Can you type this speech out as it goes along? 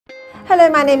Hello,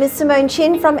 my name is Simone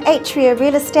Chin from Atria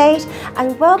Real Estate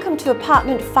and welcome to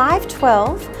apartment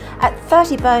 512 at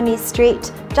 30 Burnley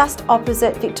Street, just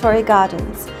opposite Victoria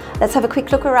Gardens. Let's have a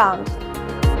quick look around.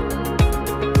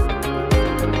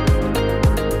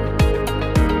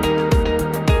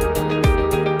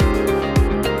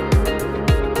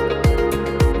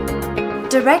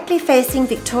 Directly facing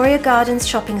Victoria Gardens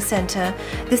Shopping Centre,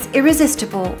 this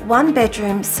irresistible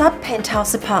one-bedroom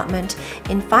sub-penthouse apartment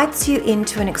invites you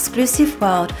into an exclusive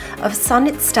world of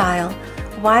sunlit style,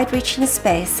 wide-reaching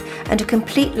space and a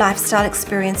complete lifestyle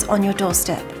experience on your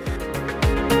doorstep.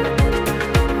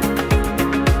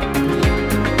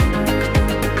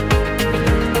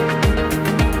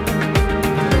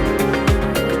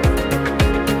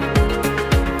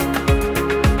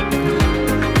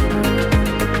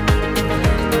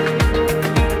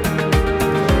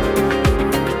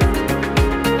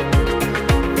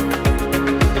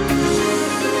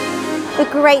 The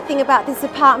great thing about this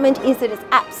apartment is that it's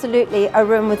absolutely a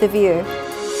room with a view.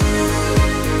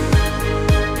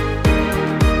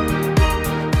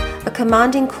 A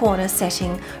commanding corner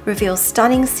setting reveals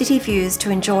stunning city views to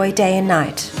enjoy day and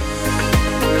night.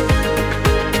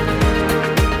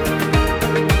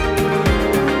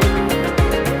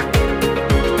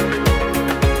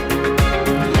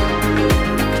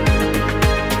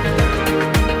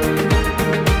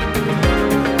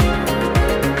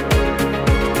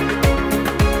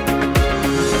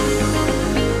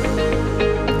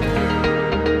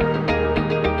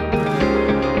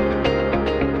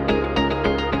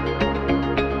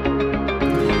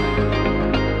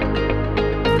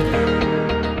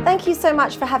 Thank you so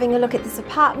much for having a look at this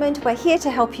apartment. We're here to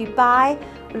help you buy.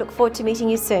 We look forward to meeting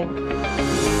you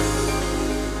soon.